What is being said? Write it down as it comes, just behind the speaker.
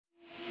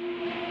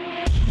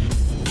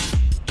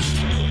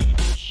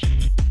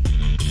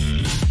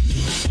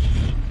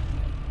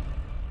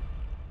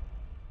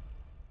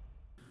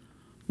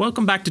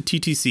Welcome back to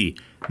TTC.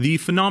 The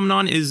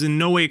phenomenon is in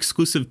no way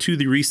exclusive to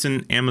the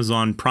recent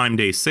Amazon Prime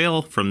Day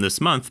sale from this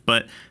month,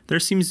 but there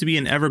seems to be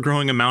an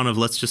ever-growing amount of,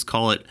 let's just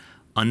call it,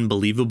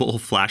 unbelievable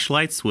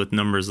flashlights with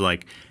numbers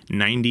like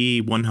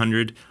 90,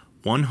 100,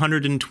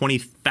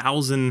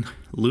 120,000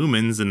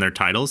 lumens in their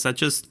titles at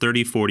just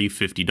 $30, $40,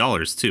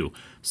 $50 too.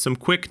 Some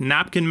quick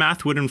napkin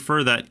math would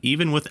infer that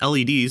even with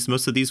LEDs,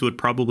 most of these would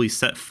probably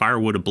set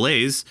firewood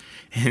ablaze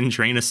and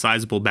drain a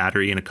sizable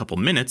battery in a couple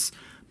minutes,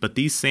 but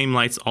these same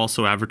lights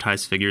also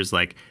advertise figures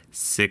like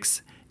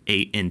 6,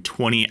 8, and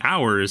 20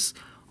 hours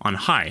on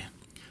high.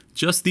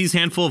 Just these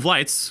handful of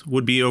lights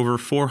would be over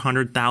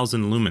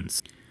 400,000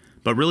 lumens.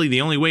 But really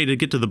the only way to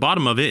get to the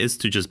bottom of it is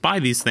to just buy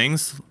these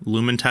things,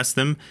 lumen test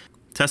them,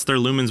 test their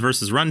lumens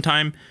versus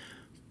runtime,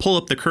 pull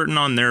up the curtain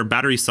on their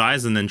battery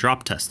size, and then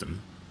drop test them.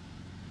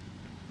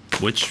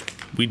 Which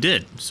we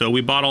did. So we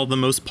bought all the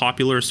most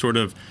popular sort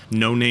of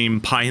no-name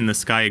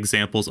pie-in-the-sky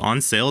examples on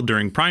sale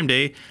during Prime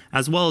Day,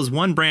 as well as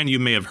one brand you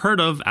may have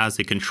heard of as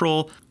a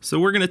control. So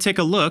we're going to take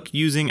a look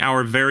using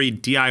our very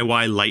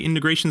DIY light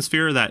integration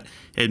sphere that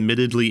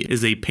admittedly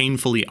is a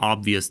painfully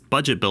obvious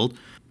budget build,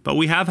 but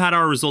we have had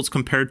our results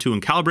compared to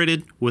and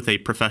calibrated with a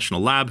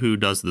professional lab who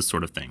does this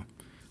sort of thing.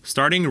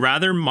 Starting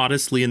rather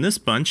modestly in this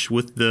bunch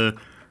with the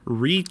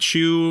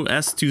Rechu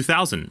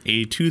S2000,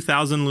 a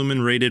 2000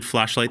 lumen rated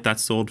flashlight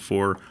that's sold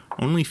for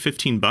only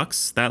 15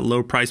 bucks. That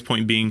low price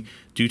point being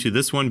due to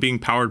this one being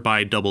powered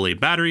by AA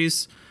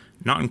batteries,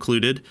 not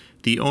included,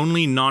 the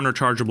only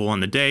non-rechargeable on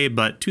the day,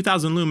 but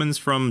 2000 lumens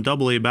from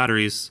AA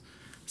batteries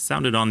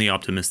sounded on the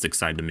optimistic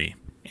side to me.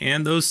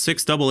 And those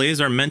 6 AA's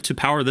are meant to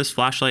power this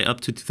flashlight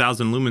up to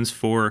 2000 lumens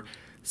for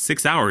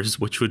 6 hours,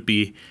 which would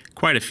be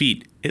quite a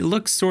feat. It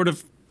looks sort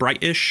of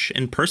brightish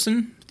in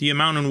person, the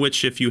amount in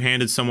which if you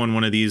handed someone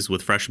one of these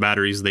with fresh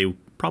batteries, they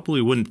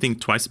probably wouldn't think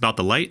twice about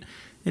the light.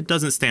 It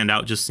doesn't stand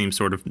out, just seems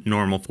sort of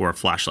normal for a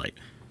flashlight.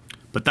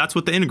 But that's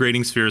what the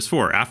integrating sphere is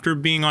for. After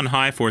being on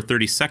high for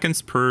 30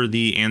 seconds per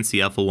the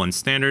ANSI FL1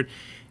 standard,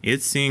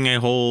 it's seeing a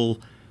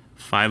whole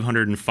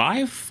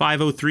 505,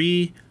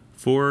 503,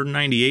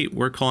 498,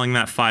 we're calling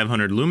that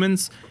 500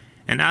 lumens.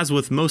 And as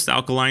with most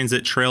alkalines,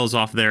 it trails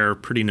off there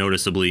pretty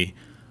noticeably.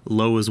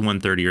 Low is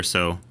 130 or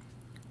so.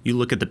 You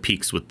look at the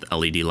peaks with the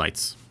LED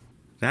lights.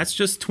 That's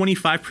just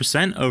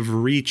 25% of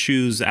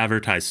Rechu's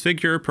advertised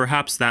figure.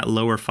 Perhaps that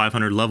lower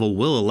 500 level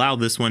will allow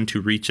this one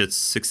to reach its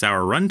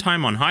 6-hour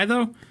runtime on high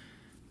though.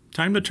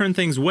 Time to turn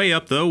things way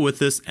up though with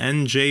this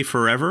NJ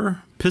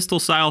Forever pistol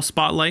style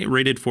spotlight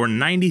rated for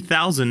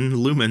 90,000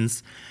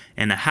 lumens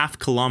and a ½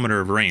 kilometer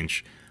of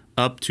range.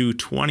 Up to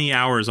 20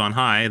 hours on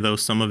high, though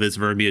some of its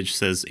verbiage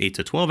says 8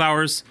 to 12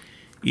 hours.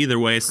 Either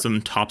way,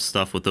 some top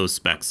stuff with those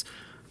specs.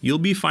 You'll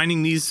be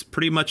finding these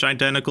pretty much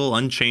identical,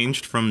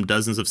 unchanged from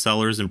dozens of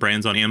sellers and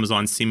brands on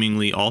Amazon,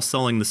 seemingly all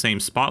selling the same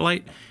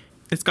spotlight.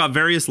 It's got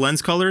various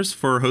lens colors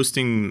for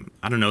hosting,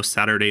 I don't know,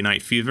 Saturday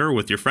Night Fever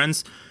with your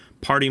friends,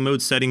 party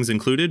mode settings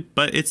included,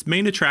 but its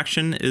main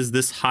attraction is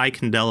this high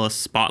candela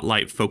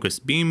spotlight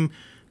focused beam,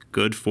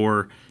 good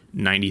for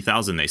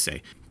 90,000 they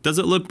say. Does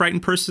it look bright in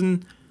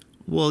person?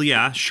 Well,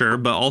 yeah, sure,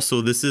 but also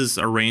this is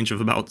a range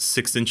of about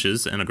 6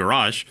 inches in a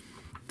garage.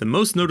 The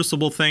most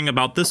noticeable thing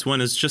about this one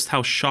is just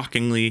how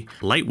shockingly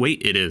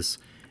lightweight it is.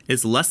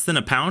 It's less than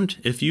a pound.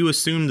 If you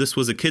assumed this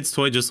was a kid's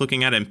toy, just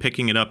looking at it and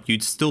picking it up,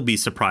 you'd still be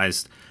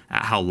surprised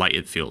at how light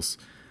it feels.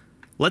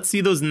 Let's see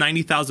those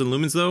 90,000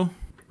 lumens though.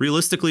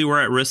 Realistically,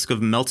 we're at risk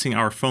of melting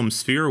our foam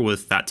sphere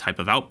with that type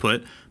of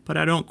output, but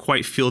I don't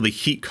quite feel the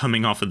heat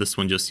coming off of this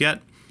one just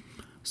yet.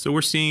 So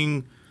we're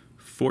seeing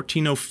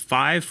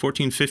 1405,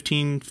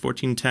 1415,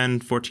 1410,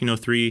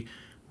 1403.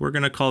 We're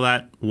gonna call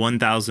that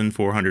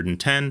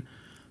 1410.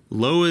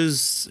 Low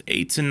is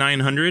 8 to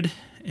 900,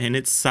 and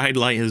its side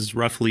light is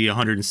roughly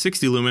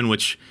 160 lumen,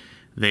 which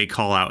they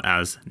call out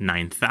as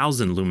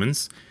 9,000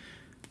 lumens.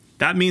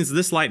 That means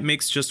this light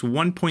makes just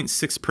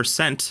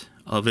 1.6%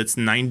 of its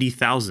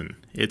 90,000.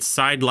 Its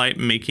side light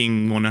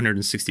making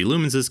 160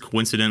 lumens is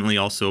coincidentally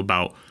also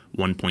about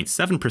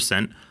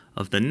 1.7%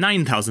 of the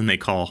 9,000 they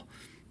call.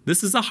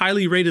 This is a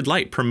highly rated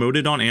light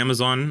promoted on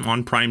Amazon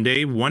on Prime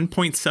Day,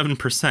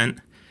 1.7%.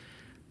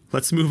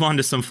 Let's move on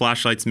to some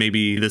flashlights.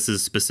 Maybe this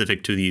is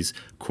specific to these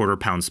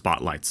quarter-pound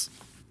spotlights.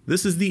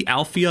 This is the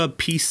Alphia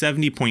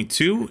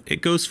P70.2.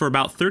 It goes for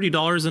about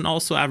 $30 and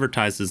also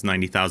advertises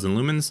 90,000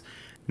 lumens.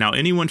 Now,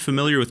 anyone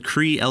familiar with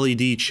Cree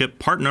LED chip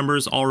part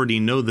numbers already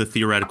know the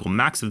theoretical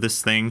max of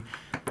this thing,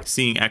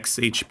 seeing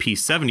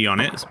XHP70 on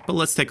it, but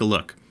let's take a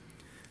look.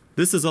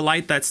 This is a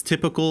light that's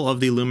typical of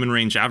the lumen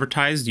range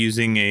advertised,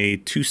 using a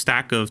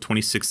 2-stack of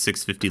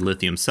 26650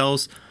 lithium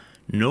cells.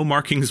 No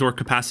markings or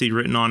capacity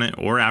written on it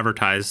or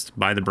advertised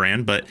by the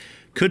brand, but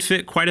could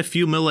fit quite a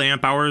few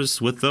milliamp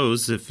hours with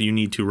those if you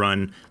need to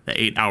run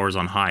the 8 hours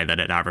on high that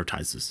it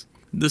advertises.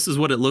 This is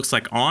what it looks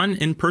like on.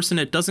 In person,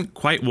 it doesn't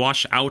quite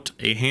wash out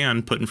a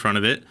hand put in front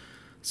of it.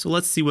 So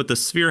let's see what the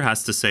sphere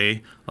has to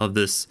say of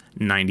this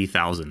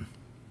 90,000.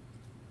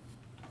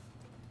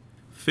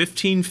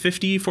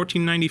 1550,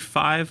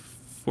 1495,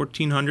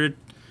 1400.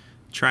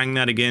 Trying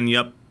that again,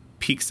 yep.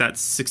 peaks at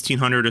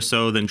 1600 or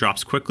so, then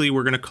drops quickly.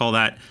 We're going to call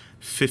that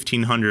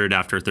 1500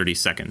 after 30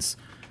 seconds.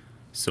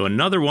 So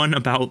another one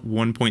about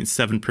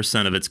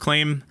 1.7% of its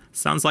claim.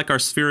 Sounds like our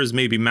sphere is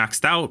maybe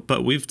maxed out,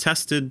 but we've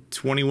tested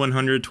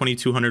 2100,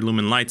 2200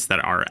 lumen lights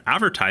that are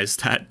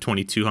advertised at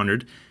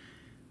 2200.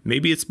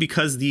 Maybe it's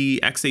because the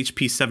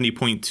XHP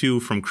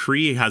 70.2 from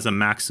Cree has a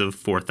max of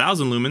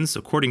 4000 lumens,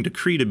 according to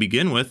Cree to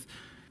begin with.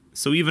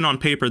 So even on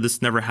paper, this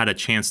never had a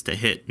chance to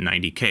hit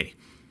 90K.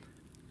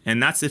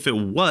 And that's if it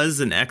was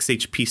an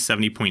XHP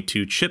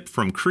 70.2 chip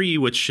from Cree,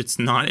 which it's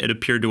not. It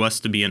appeared to us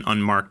to be an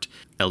unmarked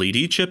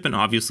LED chip and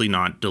obviously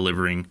not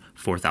delivering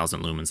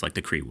 4000 lumens like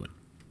the Cree would.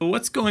 But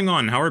what's going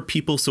on? How are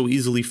people so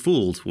easily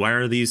fooled? Why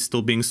are these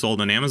still being sold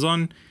on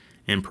Amazon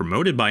and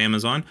promoted by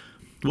Amazon?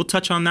 We'll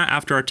touch on that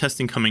after our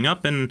testing coming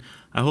up, and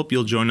I hope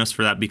you'll join us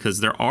for that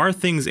because there are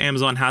things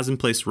Amazon has in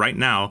place right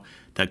now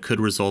that could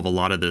resolve a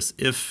lot of this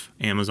if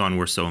Amazon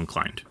were so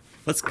inclined.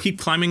 Let's keep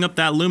climbing up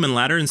that lumen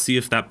ladder and see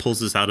if that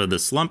pulls us out of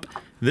this slump.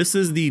 This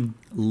is the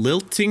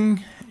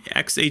Lilting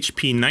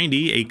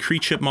XHP90, a Cree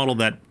chip model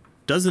that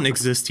doesn't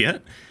exist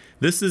yet.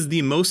 This is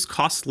the most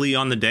costly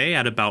on the day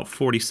at about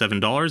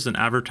 $47 and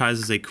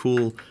advertises a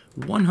cool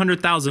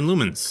 100,000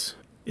 lumens.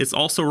 It's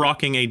also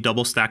rocking a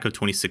double stack of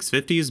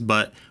 2650s,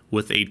 but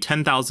with a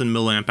 10,000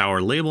 milliamp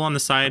hour label on the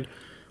side.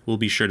 We'll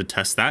be sure to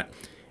test that.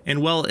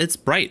 And well, it's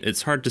bright.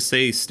 It's hard to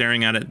say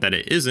staring at it that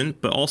it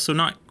isn't, but also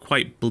not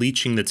quite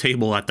bleaching the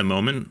table at the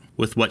moment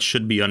with what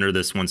should be under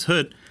this one's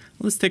hood.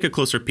 Let's take a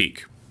closer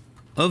peek.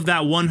 Of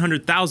that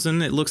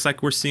 100,000, it looks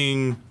like we're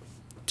seeing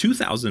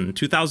 2,000,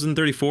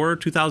 2,034,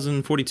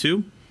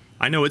 2,042.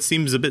 I know it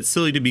seems a bit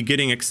silly to be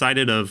getting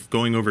excited of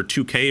going over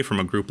 2K from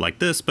a group like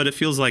this, but it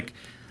feels like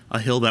a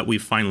hill that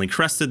we've finally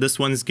crested. This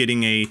one's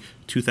getting a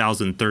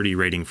 2030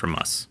 rating from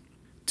us.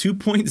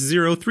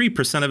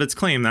 2.03% of its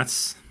claim.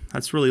 That's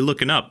really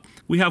looking up.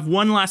 We have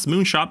one last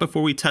moonshot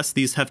before we test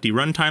these hefty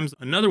runtimes.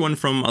 Another one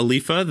from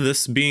Alifa,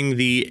 this being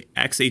the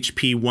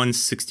XHP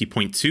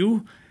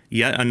 160.2.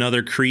 Yet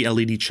another Cree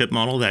LED chip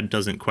model that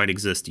doesn't quite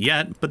exist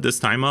yet, but this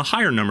time a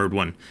higher numbered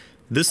one.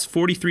 This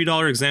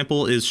 $43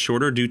 example is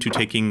shorter due to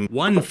taking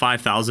one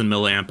 5,000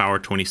 milliamp hour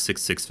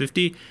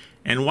 26650.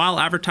 And while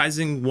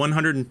advertising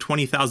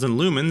 120,000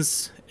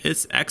 lumens,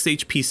 its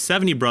XHP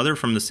 70 brother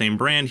from the same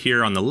brand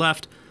here on the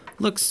left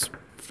looks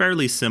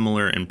fairly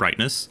similar in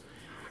brightness.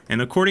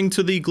 And according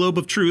to the Globe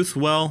of Truth,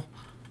 well,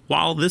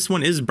 while this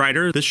one is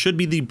brighter, this should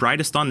be the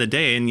brightest on the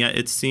day, and yet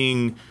it's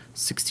seeing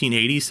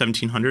 1680,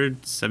 1700,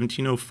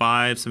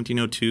 1705,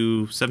 1702,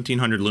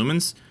 1700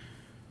 lumens,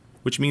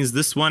 which means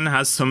this one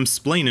has some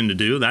splaining to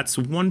do. That's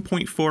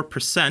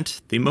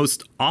 1.4%, the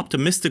most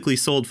optimistically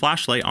sold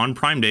flashlight on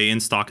Prime Day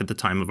in stock at the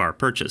time of our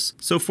purchase.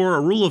 So for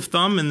a rule of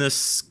thumb in this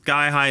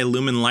sky-high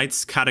lumen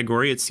lights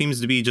category, it seems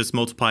to be just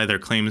multiply their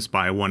claims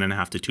by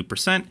 1.5 to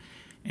 2%,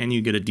 and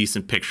you get a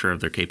decent picture of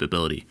their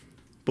capability.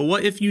 But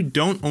what if you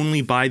don't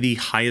only buy the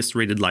highest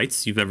rated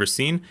lights you've ever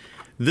seen?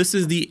 This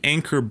is the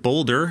Anchor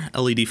Boulder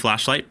LED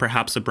flashlight,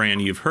 perhaps a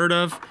brand you've heard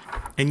of,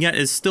 and yet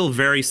is still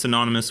very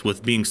synonymous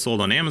with being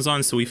sold on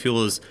Amazon, so we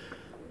feel is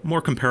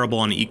more comparable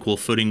on equal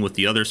footing with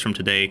the others from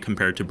today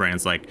compared to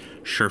brands like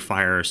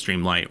Surefire,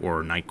 Streamlight,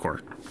 or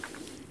Nightcore.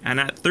 And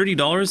at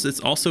 $30,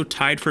 it's also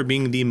tied for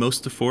being the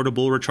most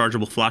affordable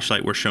rechargeable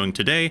flashlight we're showing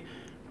today.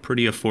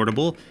 Pretty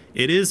affordable.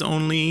 It is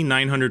only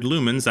 900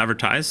 lumens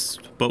advertised,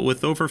 but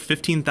with over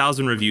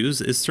 15,000 reviews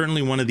is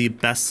certainly one of the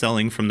best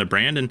selling from the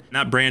brand, and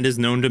that brand is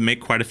known to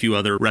make quite a few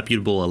other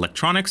reputable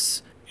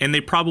electronics, and they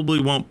probably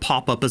won't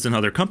pop up as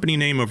another company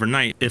name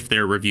overnight if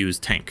their reviews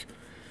tank.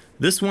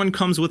 This one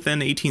comes with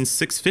an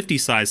 18650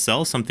 size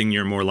cell, something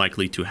you're more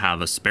likely to have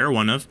a spare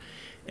one of,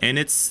 and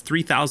it's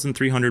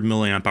 3,300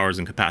 milliamp hours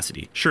in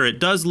capacity. Sure, it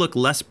does look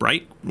less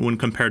bright when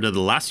compared to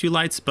the last few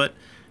lights, but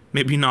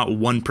maybe not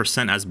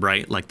 1% as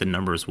bright like the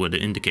numbers would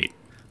indicate.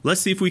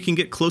 Let's see if we can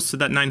get close to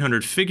that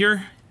 900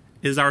 figure.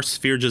 Is our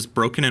sphere just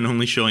broken and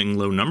only showing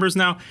low numbers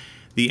now?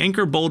 The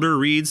Anchor Boulder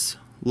reads,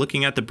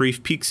 looking at the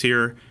brief peaks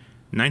here,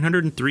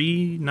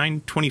 903,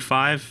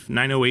 925,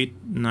 908,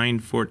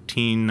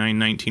 914,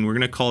 919. We're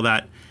going to call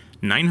that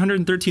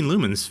 913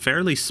 lumens,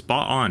 fairly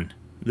spot on.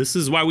 This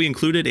is why we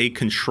included a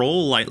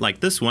control light like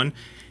this one.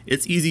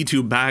 It's easy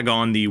to bag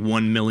on the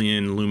 1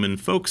 million lumen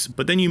folks,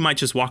 but then you might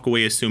just walk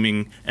away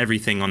assuming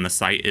everything on the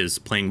site is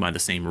playing by the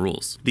same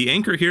rules. The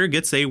Anchor here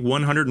gets a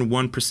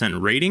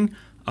 101% rating,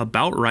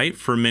 about right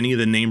for many of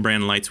the name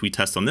brand lights we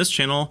test on this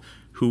channel,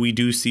 who we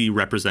do see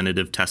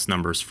representative test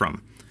numbers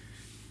from.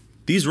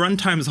 These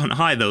runtimes on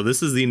high though,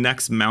 this is the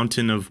next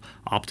mountain of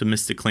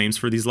optimistic claims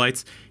for these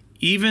lights.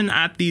 Even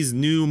at these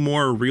new,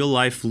 more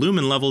real-life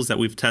lumen levels that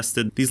we've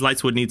tested, these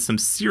lights would need some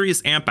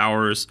serious amp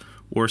hours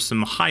or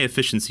some high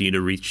efficiency to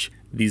reach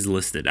these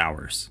listed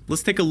hours.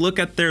 Let's take a look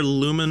at their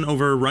lumen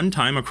over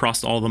runtime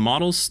across all the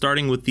models,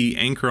 starting with the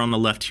Anchor on the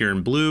left here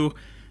in blue,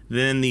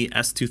 then the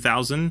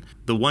S2000,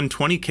 the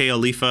 120K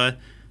Alifa,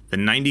 the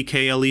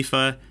 90K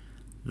Alifa,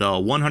 the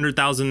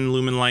 100,000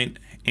 lumen light,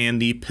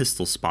 and the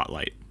Pistol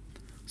Spotlight.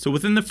 So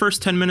within the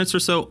first 10 minutes or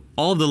so,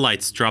 all of the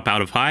lights drop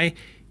out of high.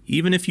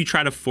 Even if you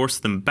try to force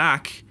them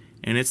back,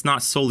 And it's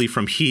not solely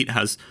from heat,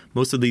 as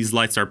most of these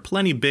lights are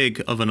plenty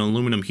big of an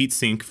aluminum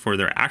heatsink for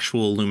their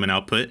actual lumen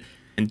output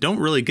and don't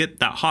really get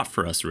that hot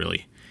for us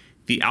really.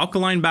 The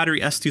alkaline battery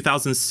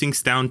S2000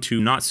 sinks down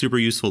to not super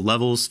useful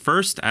levels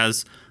first,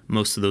 as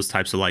most of those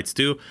types of lights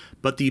do,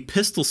 but the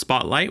pistol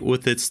spotlight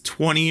with its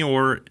 20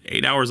 or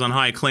 8 hours on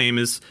high claim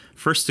is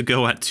first to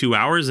go at 2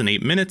 hours and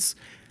 8 minutes.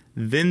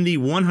 Then the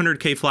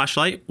 100K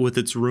flashlight with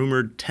its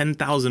rumored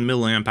 10,000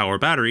 milliamp hour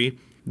battery,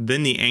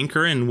 then the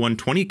Anchor and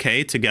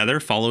 120K together,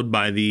 followed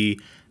by the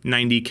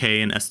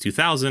 90K and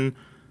S2000,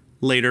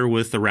 later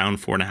with around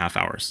 4.5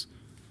 hours.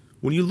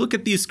 When you look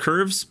at these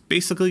curves,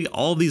 basically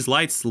all these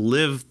lights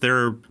live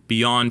their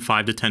beyond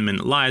 5 to 10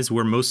 minute lives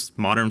where most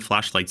modern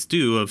flashlights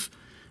do of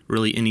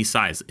really any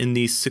size, in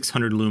the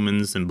 600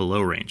 lumens and below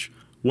range.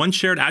 One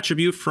shared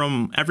attribute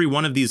from every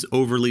one of these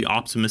overly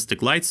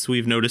optimistic lights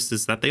we've noticed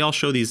is that they all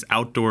show these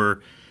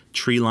outdoor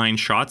tree line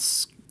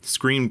shots,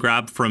 screen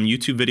grab from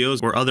YouTube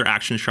videos or other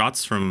action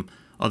shots from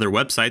other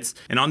websites.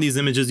 And on these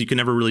images, you can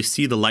never really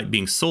see the light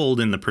being sold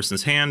in the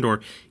person's hand, or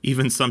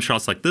even some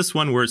shots like this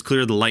one where it's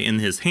clear the light in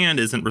his hand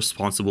isn't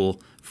responsible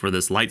for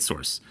this light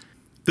source.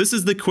 This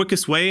is the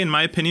quickest way, in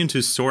my opinion,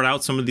 to sort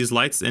out some of these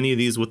lights, any of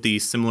these with the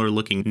similar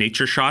looking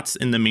nature shots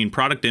in the main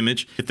product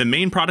image. If the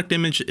main product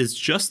image is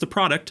just the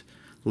product,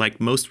 like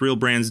most real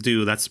brands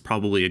do, that's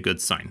probably a good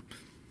sign.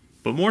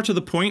 But more to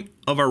the point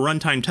of our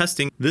runtime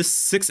testing, this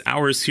 6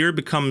 hours here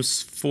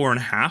becomes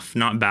 4.5,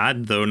 not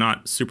bad, though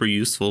not super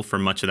useful for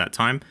much of that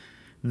time.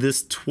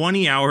 This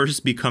 20 hours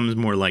becomes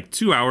more like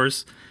 2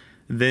 hours,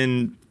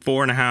 then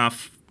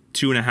 4.5,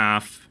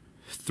 2.5,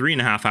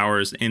 3.5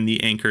 hours, and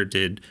the Anchor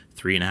did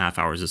 3.5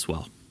 hours as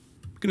well.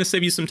 I'm going to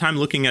save you some time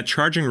looking at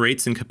charging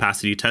rates and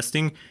capacity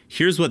testing.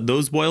 Here's what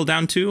those boil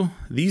down to.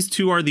 These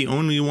two are the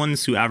only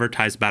ones who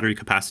advertise battery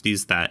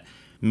capacities that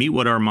meet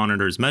what our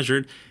monitors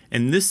measured,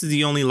 and this is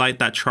the only light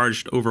that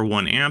charged over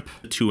 1 amp,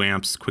 2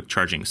 amps quick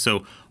charging.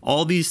 So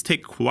all these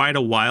take quite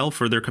a while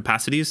for their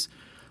capacities,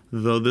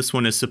 though this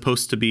one is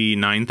supposed to be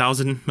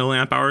 9,000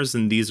 milliamp hours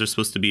and these are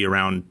supposed to be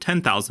around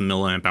 10,000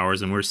 milliamp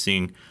hours, and we're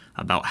seeing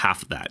about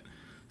half of that.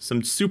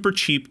 Some super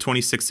cheap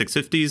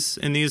 26650s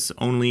in these,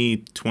 only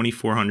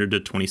 2,400 to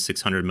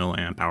 2,600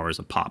 milliamp hours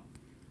a pop.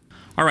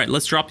 All right,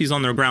 let's drop these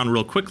on the ground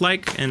real quick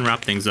and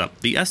wrap things up.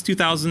 The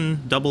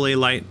S2000 AA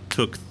light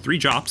took 3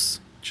 drops,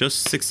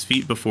 just 6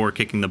 feet before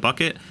kicking the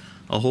bucket,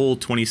 a whole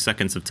 20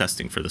 seconds of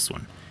testing for this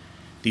one.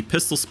 The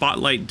pistol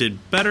spotlight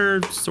did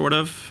better, sort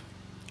of,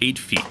 8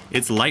 feet.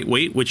 It's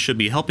lightweight, which should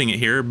be helping it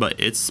here, but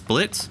it's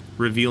split,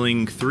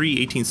 revealing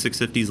 3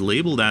 18650s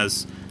labeled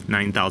as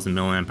 9,000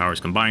 milliamp hours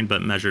combined,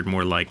 but measured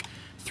more like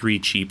 3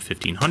 cheap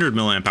 1,500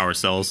 milliamp hour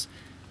cells.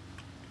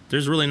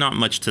 There's really not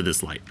much to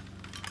this light.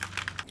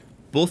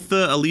 Both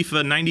the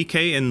Alifa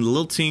 90K and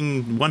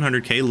Lilting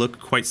 100K look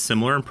quite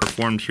similar and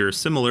performed here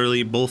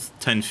similarly, both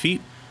 10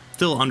 feet,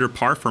 still under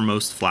par for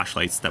most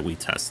flashlights that we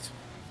test.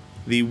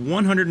 The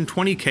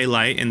 120K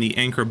light and the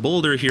Anchor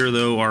Boulder here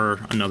though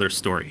are another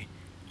story.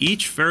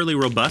 Each fairly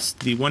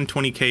robust, the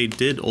 120K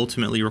did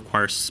ultimately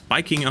require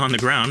spiking on the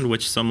ground,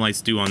 which some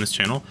lights do on this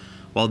channel,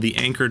 while the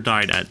Anchor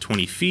died at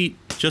 20 feet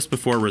just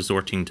before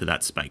resorting to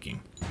that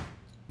spiking.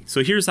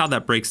 So here's how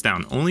that breaks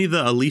down. Only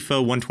the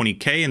Alifa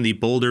 120K and the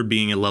Boulder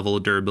being a level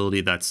of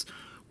durability that's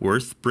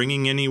worth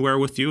bringing anywhere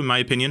with you, in my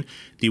opinion.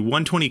 The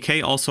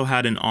 120K also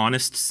had an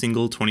honest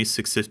single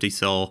 2650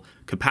 cell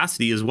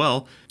capacity as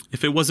well.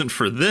 If it wasn't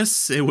for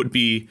this, it would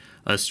be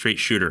a straight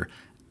shooter.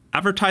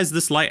 Advertise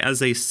this light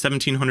as a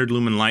 1700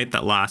 lumen light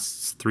that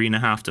lasts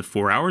 3.5 to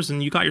 4 hours,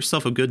 and you got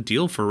yourself a good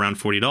deal for around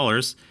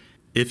 $40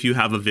 if you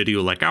have a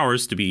video like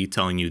ours to be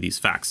telling you these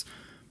facts.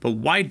 But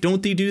why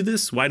don't they do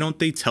this? Why don't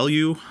they tell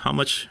you how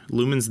much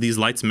lumens these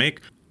lights make?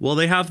 Well,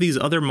 they have these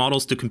other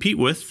models to compete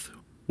with,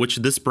 which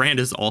this brand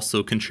is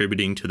also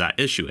contributing to that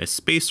issue, a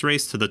space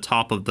race to the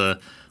top of the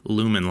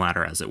lumen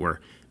ladder, as it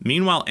were.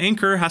 Meanwhile,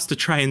 Anchor has to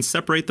try and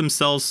separate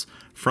themselves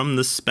from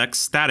the spec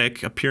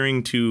static,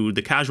 appearing to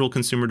the casual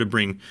consumer to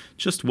bring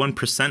just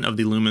 1% of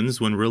the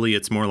lumens, when really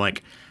it's more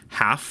like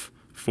half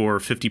for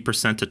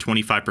 50% to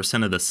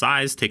 25% of the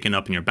size taken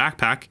up in your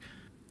backpack,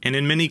 and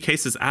in many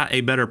cases at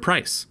a better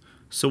price.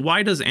 So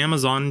why does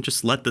Amazon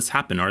just let this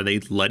happen? Are they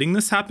letting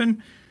this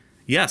happen?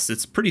 Yes,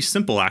 it's pretty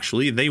simple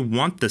actually. They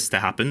want this to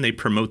happen. They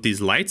promote these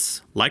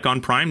lights, like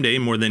on Prime Day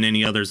more than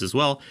any others as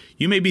well.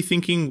 You may be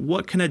thinking,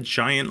 what can a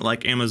giant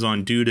like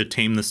Amazon do to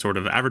tame this sort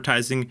of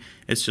advertising?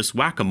 It's just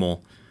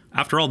whack-a-mole.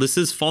 After all, this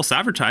is false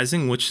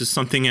advertising, which is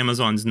something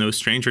Amazon's no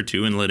stranger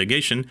to in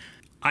litigation.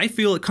 I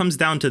feel it comes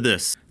down to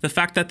this, the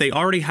fact that they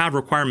already have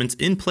requirements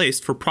in place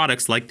for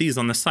products like these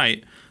on the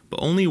site, but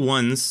only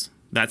ones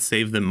that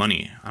save them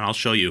money. And I'll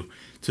show you.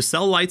 To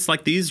sell lights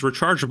like these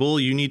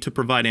rechargeable, you need to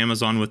provide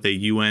Amazon with a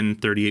UN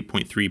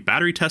 38.3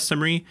 battery test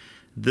summary.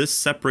 This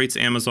separates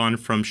Amazon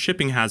from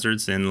shipping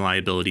hazards and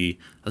liability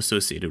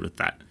associated with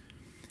that.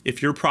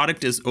 If your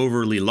product is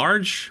overly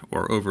large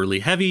or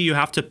overly heavy, you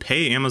have to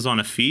pay Amazon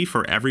a fee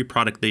for every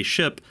product they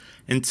ship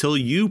until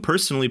you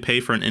personally pay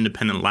for an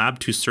independent lab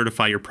to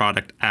certify your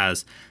product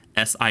as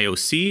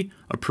SIOC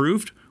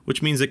approved,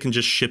 which means it can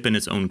just ship in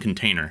its own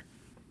container.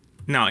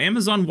 Now,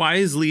 Amazon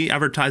wisely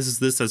advertises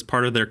this as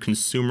part of their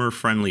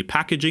consumer-friendly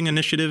packaging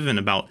initiative and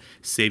about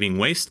saving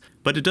waste,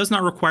 but it does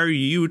not require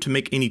you to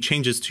make any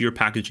changes to your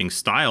packaging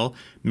style,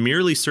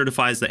 merely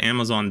certifies that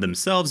Amazon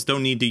themselves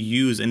don't need to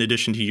use, in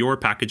addition to your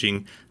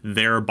packaging,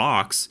 their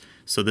box,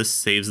 so this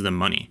saves them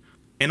money.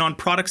 And on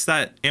products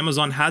that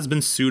Amazon has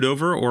been sued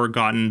over or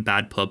gotten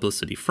bad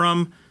publicity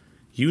from,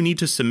 you need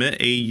to submit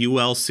a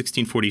UL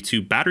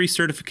 1642 battery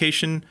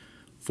certification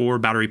for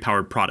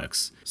battery-powered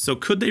products. So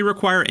could they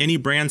require any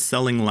brand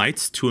selling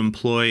lights to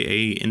employ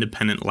an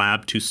independent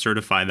lab to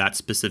certify that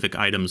specific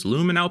item's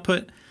lumen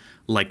output,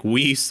 like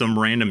we, some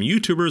random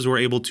YouTubers, were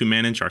able to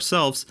manage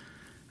ourselves?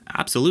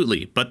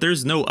 Absolutely, but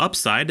there's no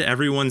upside.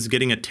 Everyone's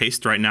getting a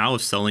taste right now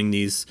of selling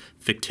these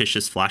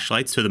fictitious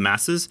flashlights to the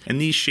masses, and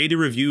these shady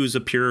reviews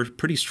appear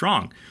pretty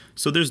strong.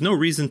 So there's no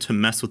reason to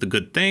mess with a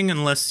good thing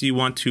unless you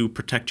want to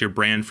protect your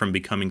brand from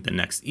becoming the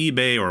next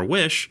eBay or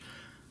Wish.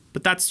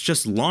 But that's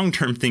just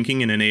long-term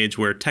thinking in an age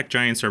where tech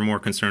giants are more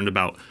concerned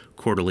about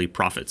quarterly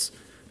profits.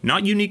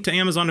 Not unique to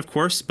Amazon, of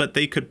course, but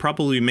they could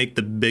probably make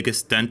the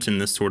biggest dent in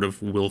this sort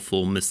of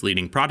willful,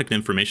 misleading product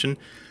information.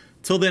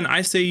 Till then,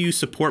 I say you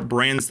support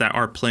brands that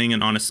are playing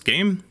an honest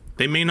game.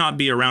 They may not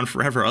be around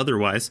forever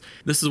otherwise.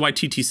 This is why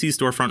TTC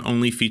Storefront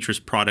only features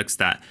products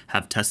that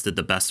have tested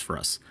the best for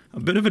us. A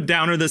bit of a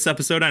downer this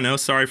episode, I know,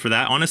 sorry for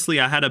that. Honestly,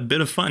 I had a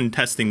bit of fun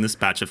testing this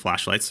batch of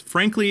flashlights.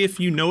 Frankly, if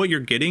you know what you're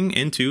getting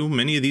into,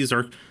 many of these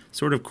are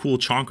sort of cool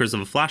chonkers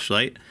of a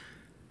flashlight.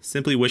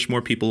 Simply wish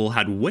more people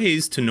had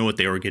ways to know what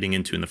they were getting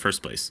into in the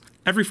first place.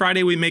 Every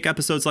Friday we make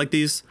episodes like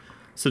these.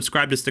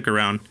 Subscribe to stick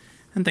around,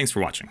 and thanks for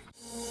watching.